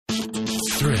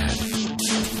Thread.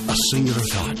 A singular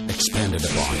thought expanded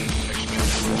upon.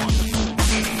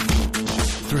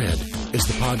 Thread is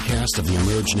the podcast of the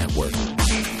Emerge Network.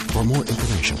 For more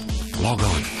information, log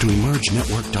on to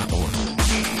emergenetwork.org.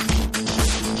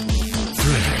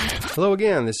 Thread. Hello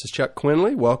again, this is Chuck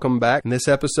Quinley. Welcome back. In this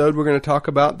episode, we're going to talk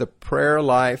about the prayer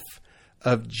life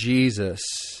of Jesus.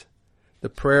 The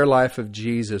prayer life of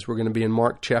Jesus. We're going to be in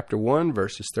Mark chapter 1,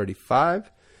 verses 35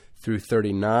 through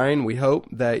 39. We hope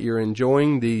that you're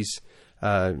enjoying these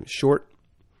short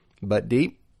but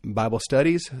deep Bible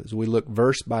studies as we look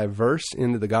verse by verse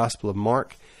into the Gospel of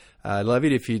Mark. I'd love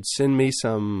it if you'd send me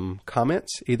some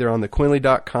comments, either on the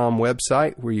Quinley.com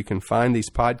website where you can find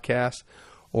these podcasts,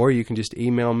 or you can just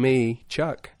email me,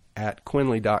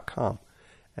 Chuck@Quinley.com.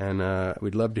 And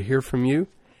we'd love to hear from you.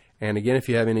 And again, if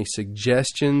you have any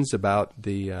suggestions about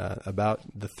the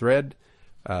Thread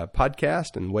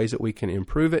podcast and ways that we can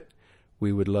improve it,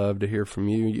 we would love to hear from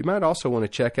you. You might also want to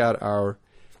check out our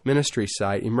ministry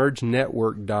site,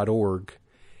 emergenetwork.org.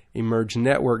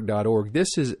 Emergenetwork.org.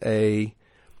 This is a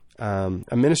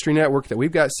ministry network that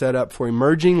we've got set up for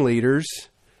emerging leaders,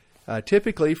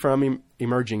 typically from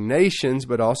emerging nations,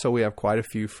 but also we have quite a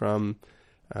few from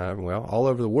all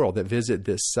over the world that visit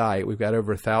this site. We've got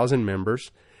over 1,000 members.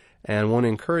 And want to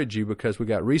encourage you because we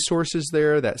got resources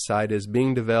there. That site is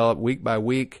being developed week by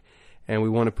week, and we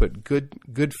want to put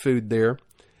good food there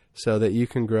so that you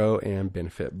can grow and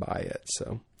benefit by it.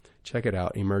 So check it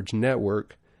out,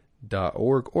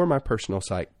 emergenetwork.org, or my personal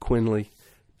site,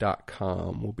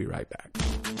 Quinley.com. We'll be right back.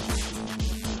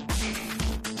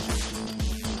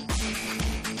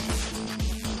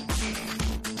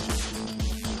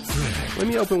 Let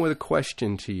me open with a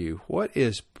question to you. What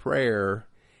is prayer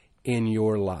in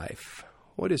your life?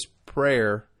 What is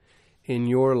prayer in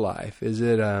your life? Is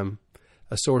it a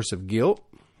source of guilt?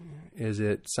 Is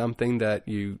it something that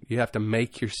you have to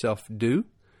make yourself do?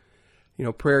 You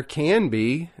know, prayer can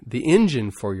be the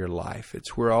engine for your life.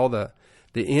 It's where all the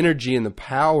energy and the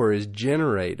power is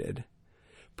generated.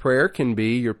 Prayer can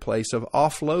be your place of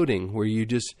offloading, where you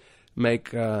just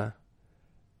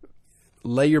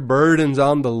lay your burdens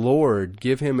on the Lord.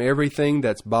 Give Him everything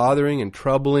that's bothering and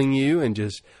troubling you, and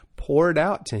just pour it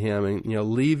out to Him,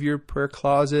 and leave your prayer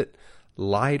closet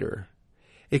lighter.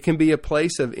 It can be a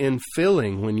place of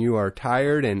infilling when you are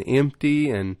tired and empty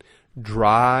and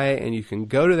dry, and you can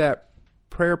go to that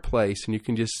prayer place and you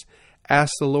can just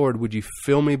ask the Lord, would you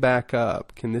fill me back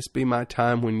up? Can this be my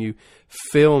time when you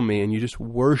fill me and you just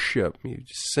worship, you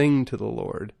just sing to the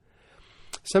Lord?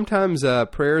 Sometimes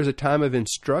prayer is a time of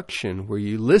instruction where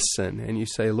you listen and you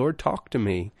say, Lord, talk to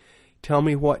me. Tell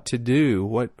me what to do.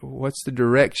 What's the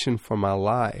direction for my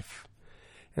life?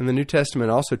 And the New Testament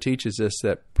also teaches us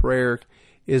that prayer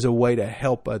is a way to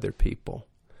help other people.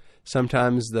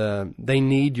 Sometimes they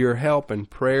need your help, and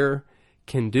prayer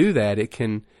can do that. It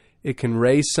can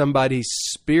raise somebody's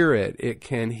spirit. It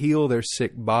can heal their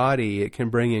sick body. It can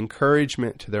bring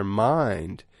encouragement to their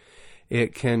mind.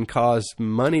 It can cause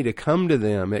money to come to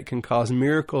them. It can cause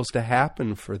miracles to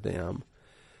happen for them.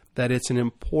 That it's an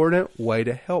important way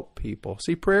to help people.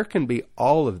 See, prayer can be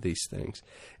all of these things.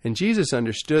 And Jesus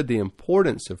understood the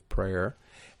importance of prayer,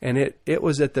 and it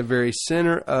was at the very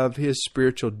center of His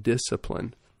spiritual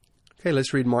discipline. Okay,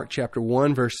 let's read Mark chapter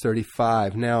 1, verse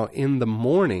 35. Now, in the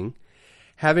morning,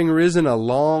 having risen a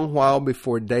long while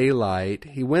before daylight,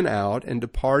 He went out and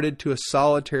departed to a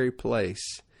solitary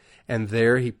place, and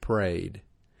there He prayed.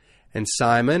 And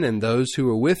Simon and those who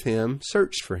were with Him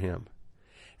searched for Him.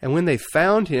 And when they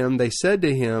found Him, they said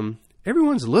to Him,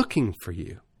 everyone's looking for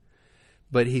you.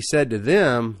 But He said to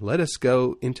them, let us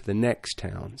go into the next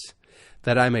towns,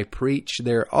 that I may preach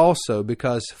there also,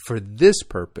 because for this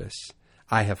purpose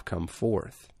I have come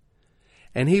forth.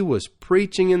 And He was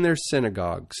preaching in their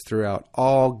synagogues throughout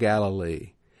all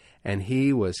Galilee, and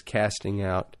He was casting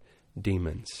out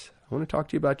demons. I want to talk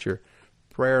to you about your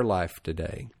prayer life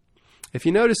today. If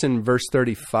you notice in verse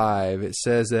 35, it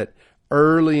says that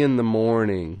early in the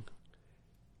morning,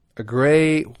 a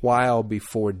great while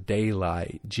before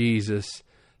daylight, Jesus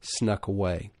snuck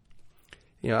away.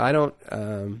 It's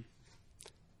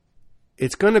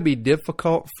going to be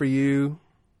difficult for you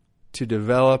to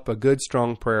develop a good,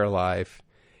 strong prayer life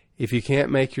if you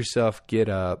can't make yourself get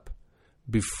up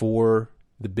before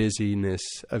the busyness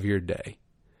of your day.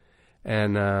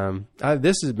 And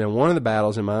this has been one of the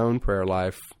battles in my own prayer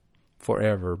life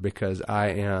forever, because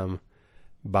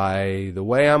by the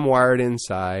way I'm wired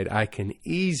inside, I can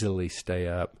easily stay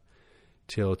up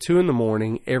till 2 in the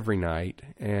morning every night,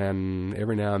 and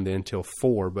every now and then till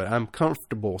 4, but I'm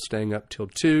comfortable staying up till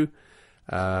 2.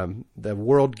 The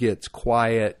world gets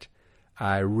quiet.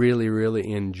 I really, really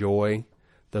enjoy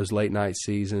those late night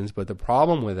seasons. But the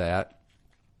problem with that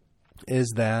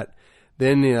is that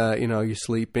then, you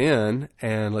sleep in,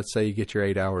 and let's say you get your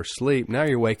 8 hours sleep. Now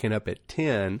you're waking up at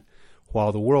 10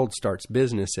 while the world starts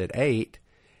business at 8.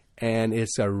 And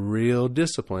it's a real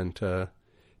discipline to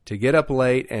get up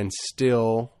late and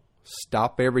still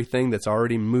stop everything that's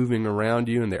already moving around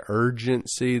you, and the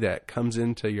urgency that comes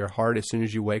into your heart as soon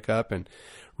as you wake up and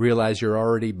realize you're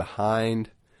already behind.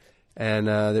 And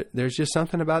there's just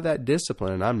something about that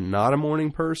discipline. And I'm not a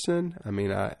morning person. I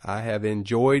mean, I have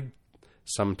enjoyed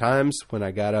sometimes when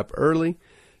I got up early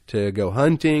to go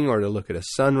hunting or to look at a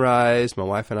sunrise. My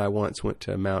wife and I once went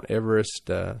to Mount Everest,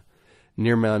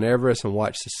 near Mount Everest, and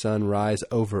watched the sun rise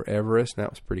over Everest. And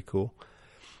that was pretty cool.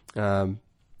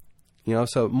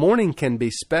 So morning can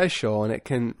be special, and it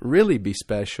can really be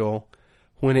special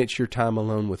when it's your time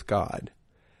alone with God.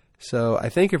 So I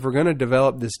think if we're going to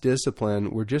develop this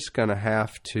discipline, we're just going to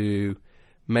have to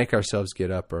make ourselves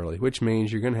get up early, which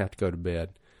means you're going to have to go to bed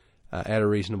at a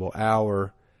reasonable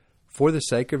hour for the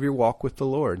sake of your walk with the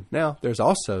Lord. Now, there's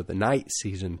also the night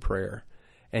season prayer,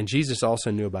 and Jesus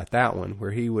also knew about that one,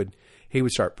 where he would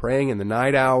start praying in the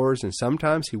night hours, and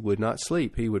sometimes he would not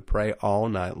sleep. He would pray all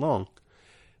night long,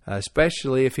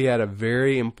 especially if he had a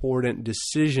very important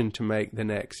decision to make the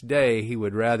next day. He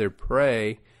would rather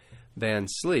pray than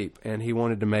sleep, and he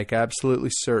wanted to make absolutely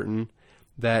certain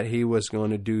that he was going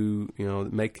to do,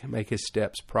 make his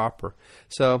steps proper.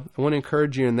 So I want to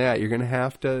encourage you in that. You're going to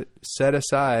have to set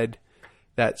aside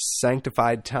that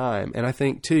sanctified time. And I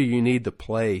think, too, you need the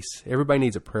place. Everybody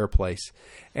needs a prayer place.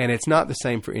 And it's not the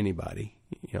same for anybody.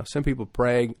 Some people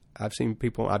pray. I've seen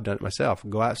people, I've done it myself,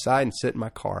 go outside and sit in my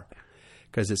car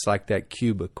because it's like that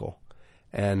cubicle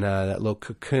and that little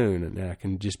cocoon, and I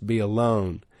can just be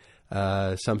alone.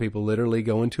 Some people literally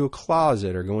go into a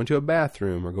closet or go into a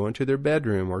bathroom or go into their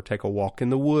bedroom or take a walk in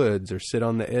the woods or sit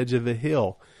on the edge of a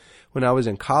hill. When I was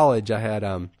in college, I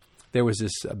had there was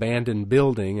this abandoned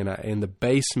building, and in the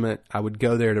basement, I would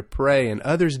go there to pray, and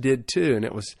others did too. And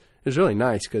it was really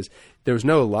nice because there was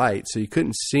no light, so you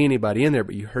couldn't see anybody in there,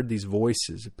 but you heard these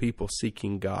voices of people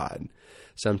seeking God,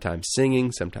 sometimes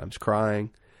singing, sometimes crying.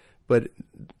 But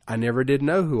I never did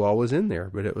know who all was in there,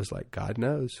 but it was like God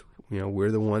knows.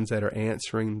 We're the ones that are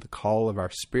answering the call of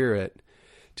our spirit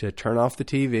to turn off the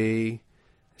TV,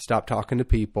 stop talking to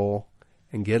people,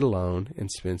 and get alone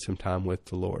and spend some time with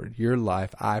the Lord. Your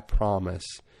life, I promise,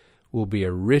 will be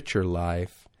a richer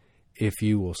life if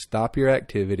you will stop your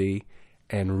activity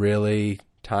and really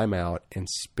time out and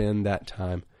spend that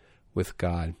time with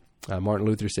God. Martin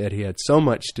Luther said he had so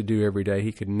much to do every day,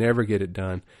 he could never get it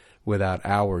done without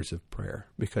hours of prayer,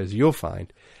 because you'll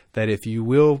find that if you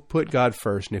will put God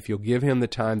first and if you'll give him the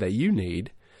time that you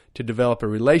need to develop a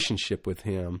relationship with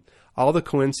him, all the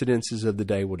coincidences of the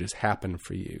day will just happen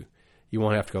for you. You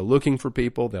won't have to go looking for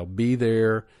people. They'll be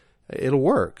there. It'll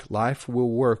work. Life will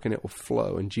work and it will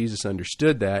flow. And Jesus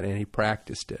understood that and he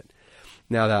practiced it.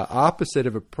 Now, the opposite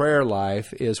of a prayer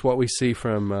life is what we see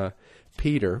from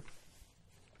Peter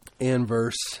in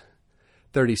verse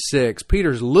 36.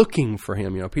 Peter's looking for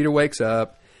him. Peter wakes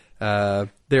up.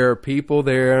 There are people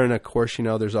there, and of course,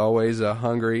 there's always a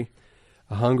hungry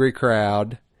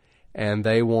crowd, and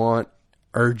they want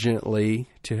urgently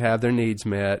to have their needs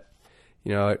met.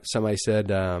 Somebody said,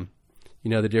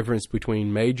 the difference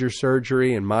between major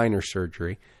surgery and minor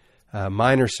surgery.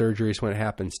 Minor surgery is when it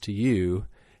happens to you,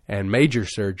 and major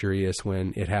surgery is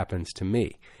when it happens to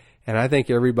me. And I think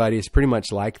everybody is pretty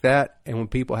much like that. And when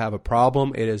people have a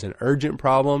problem, it is an urgent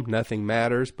problem. Nothing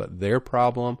matters but their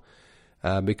problem,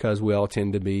 because we all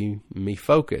tend to be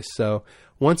me-focused. So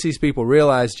once these people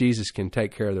realize Jesus can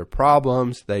take care of their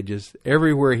problems, they just,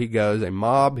 everywhere he goes, they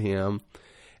mob him.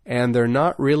 And they're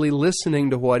not really listening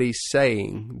to what he's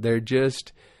saying. They're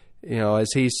just,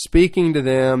 as he's speaking to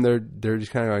them, they're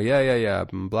just kind of going, yeah,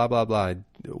 blah, blah, blah.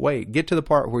 Wait, get to the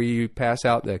part where you pass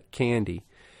out the candy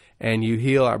and you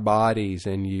heal our bodies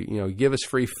and you give us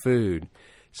free food.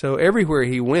 So everywhere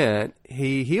he went,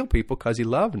 he healed people because he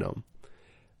loved them.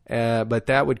 But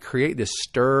that would create this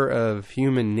stir of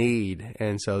human need.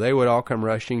 And so they would all come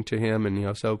rushing to him.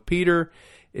 And, so Peter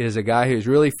is a guy who's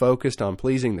really focused on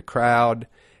pleasing the crowd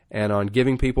and on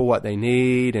giving people what they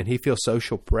need. And he feels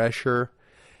social pressure.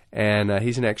 And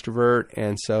he's an extrovert.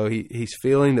 And so he's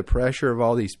feeling the pressure of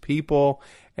all these people.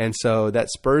 And so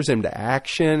that spurs him to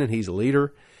action. And he's a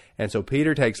leader. And so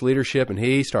Peter takes leadership and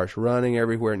he starts running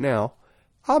everywhere. Now,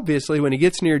 obviously, when he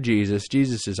gets near Jesus,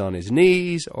 Jesus is on his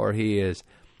knees, or he is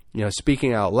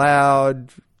speaking out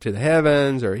loud to the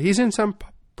heavens, or he's in some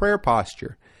prayer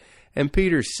posture. And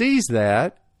Peter sees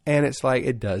that, and it's like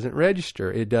it doesn't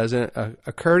register. It doesn't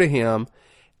occur to him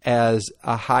as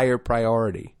a higher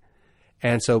priority.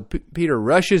 And so Peter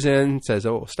rushes in and says,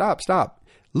 oh, stop.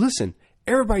 Listen,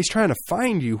 everybody's trying to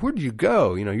find you. Where did you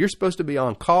go? You're supposed to be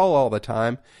on call all the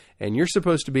time, and you're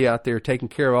supposed to be out there taking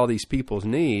care of all these people's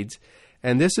needs.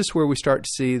 And this is where we start to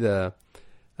see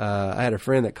I had a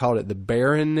friend that called it the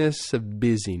barrenness of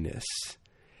busyness.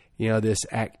 This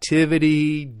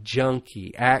activity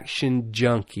junkie, action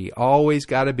junkie, always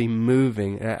got to be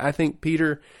moving. And I think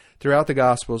Peter, throughout the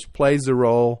Gospels, plays the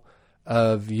role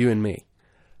of you and me.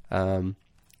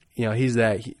 He's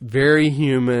that very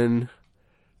human,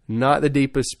 not the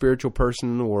deepest spiritual person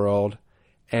in the world,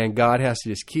 and God has to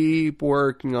just keep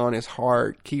working on his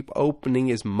heart, keep opening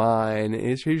his mind.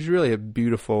 He's really a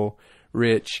beautiful,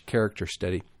 rich character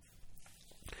study.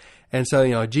 And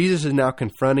so, Jesus is now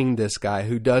confronting this guy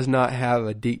who does not have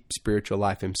a deep spiritual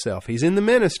life himself. He's in the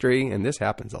ministry, and this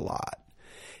happens a lot.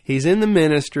 He's in the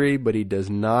ministry, but he does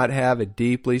not have a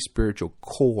deeply spiritual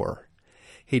core.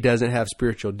 He doesn't have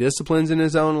spiritual disciplines in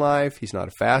his own life. He's not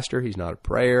a faster. He's not a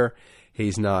prayer.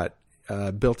 He's not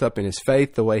built up in his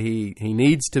faith the way he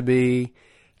needs to be.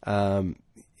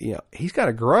 He's got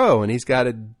to grow, and he's got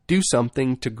to do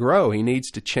something to grow. He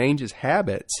needs to change his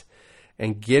habits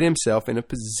and get himself in a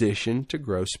position to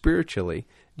grow spiritually.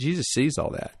 Jesus sees all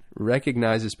that,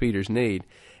 recognizes Peter's need.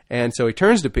 And so he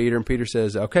turns to Peter, and Peter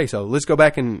says, okay, so let's go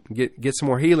back and get some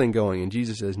more healing going. And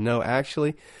Jesus says, no,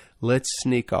 actually, let's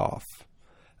sneak off.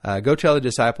 Go tell the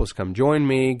disciples, come join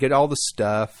me, get all the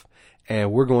stuff,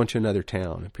 and we're going to another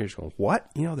town. And Peter's going, what?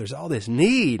 There's all this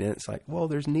need. And it's like, well,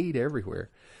 there's need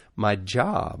everywhere. My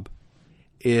job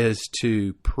is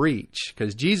to preach,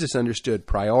 because Jesus understood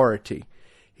priority.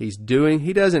 It's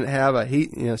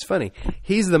funny.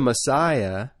 He's the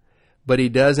Messiah, but he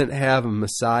doesn't have a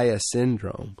Messiah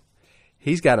syndrome.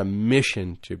 He's got a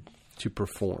mission to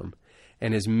perform.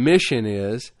 And his mission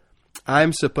is,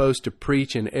 I'm supposed to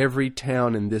preach in every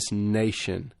town in this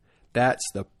nation. That's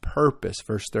the purpose,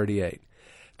 verse 38.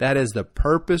 That is the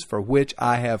purpose for which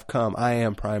I have come. I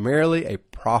am primarily a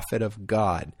prophet of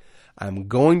God. I'm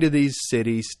going to these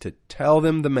cities to tell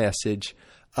them the message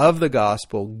of the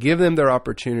gospel, give them their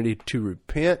opportunity to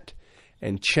repent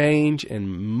and change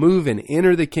and move and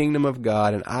enter the kingdom of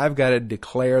God. And I've got to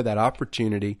declare that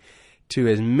opportunity to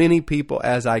as many people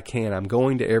as I can. I'm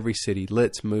going to every city.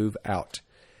 Let's move out.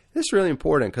 This is really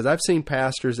important, because I've seen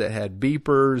pastors that had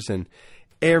beepers and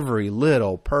every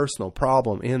little personal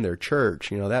problem in their church.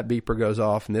 That beeper goes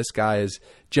off and this guy is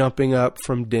jumping up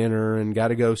from dinner and got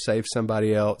to go save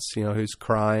somebody else, who's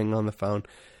crying on the phone.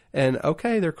 And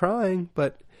okay, they're crying,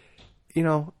 but,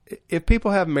 if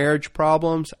people have marriage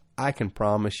problems, I can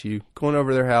promise you, going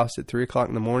over to their house at 3 o'clock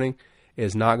in the morning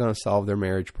is not going to solve their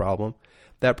marriage problem.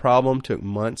 That problem took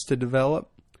months to develop,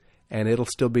 and it'll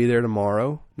still be there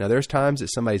tomorrow. Now, there's times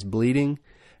that somebody's bleeding,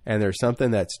 and there's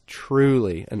something that's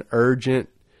truly an urgent,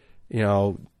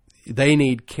 they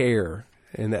need care.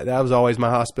 And that was always my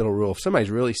hospital rule. If somebody's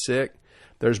really sick,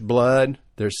 there's blood,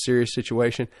 there's a serious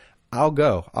situation, I'll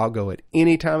go at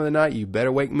any time of the night. You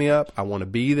better wake me up. I want to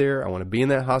be there. I want to be in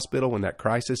that hospital when that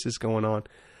crisis is going on.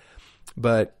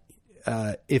 But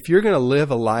if you're going to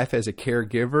live a life as a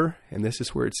caregiver, and this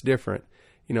is where it's different,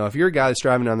 if you're a guy that's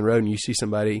driving down the road and you see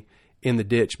somebody in the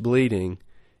ditch bleeding,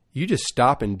 you just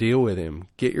stop and deal with him.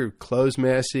 Get your clothes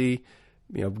messy,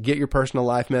 get your personal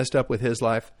life messed up with his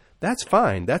life. That's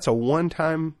fine. That's a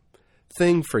one-time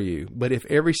thing for you. But if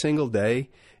every single day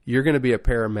you're going to be a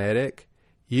paramedic,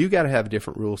 you got to have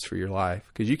different rules for your life,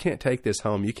 because you can't take this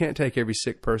home. You can't take every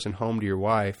sick person home to your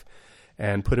wife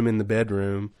and put them in the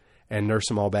bedroom and nurse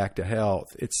them all back to health.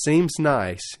 It seems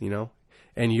nice,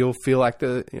 and you'll feel like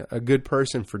a good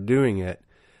person for doing it,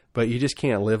 but you just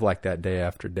can't live like that day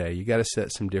after day. You got to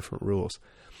set some different rules.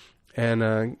 And,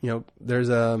 you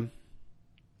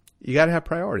got to have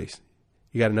priorities.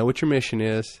 You got to know what your mission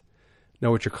is,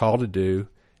 know what you're called to do,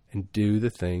 and do the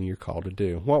thing you're called to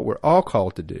do. What we're all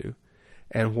called to do,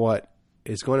 and what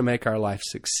is going to make our life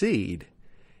succeed,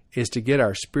 is to get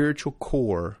our spiritual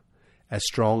core as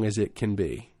strong as it can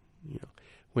be.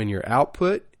 When your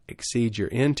output exceeds your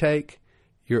intake,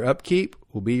 your upkeep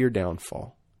will be your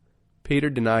downfall. Peter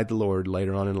denied the Lord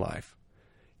later on in life.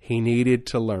 He needed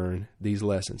to learn these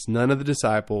lessons. None of the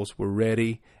disciples were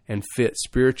ready and fit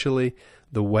spiritually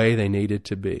the way they needed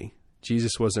to be.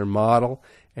 Jesus was their model,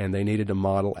 and they needed to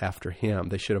model after him.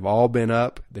 They should have all been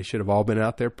up. They should have all been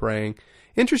out there praying.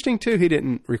 Interesting, too, he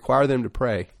didn't require them to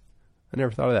pray. I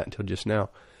never thought of that until just now.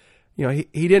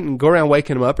 He didn't go around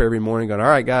waking them up every morning going, all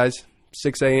right, guys,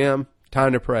 6 a.m.,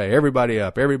 time to pray. Everybody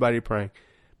up, everybody praying.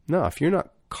 No, if you're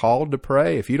not called to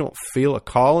pray, if you don't feel a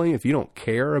calling, if you don't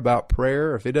care about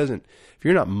prayer, if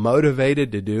you're not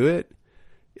motivated to do it,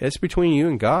 it's between you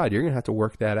and God. You're going to have to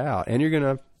work that out, and you're going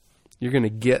to You're going to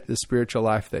get the spiritual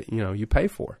life that, you pay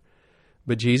for.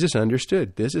 But Jesus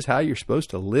understood, this is how you're supposed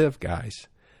to live, guys.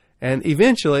 And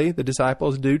eventually, the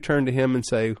disciples do turn to him and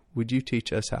say, would you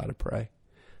teach us how to pray?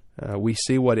 We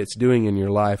see what it's doing in your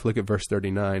life. Look at verse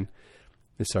 39.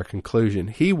 It's our conclusion.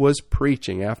 He was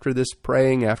preaching after this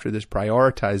praying, after this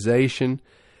prioritization,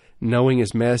 knowing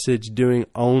his message, doing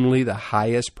only the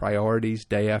highest priorities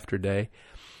day after day.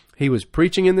 He was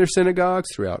preaching in their synagogues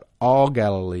throughout all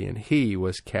Galilee, and he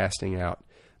was casting out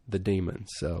the demons.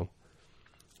 So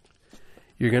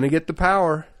you're going to get the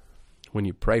power when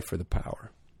you pray for the power.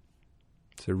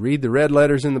 So read the red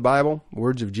letters in the Bible,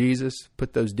 words of Jesus,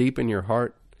 put those deep in your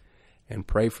heart, and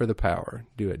pray for the power.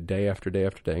 Do it day after day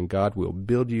after day, and God will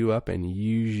build you up and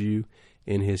use you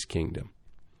in his kingdom.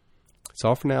 That's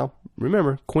all for now.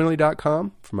 Remember,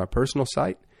 Quinley.com for my personal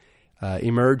site,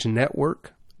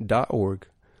 emergenetwork.org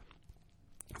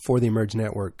for the Emerge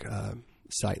Network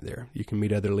site there. You can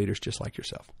meet other leaders just like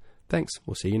yourself. Thanks.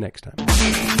 We'll see you next time.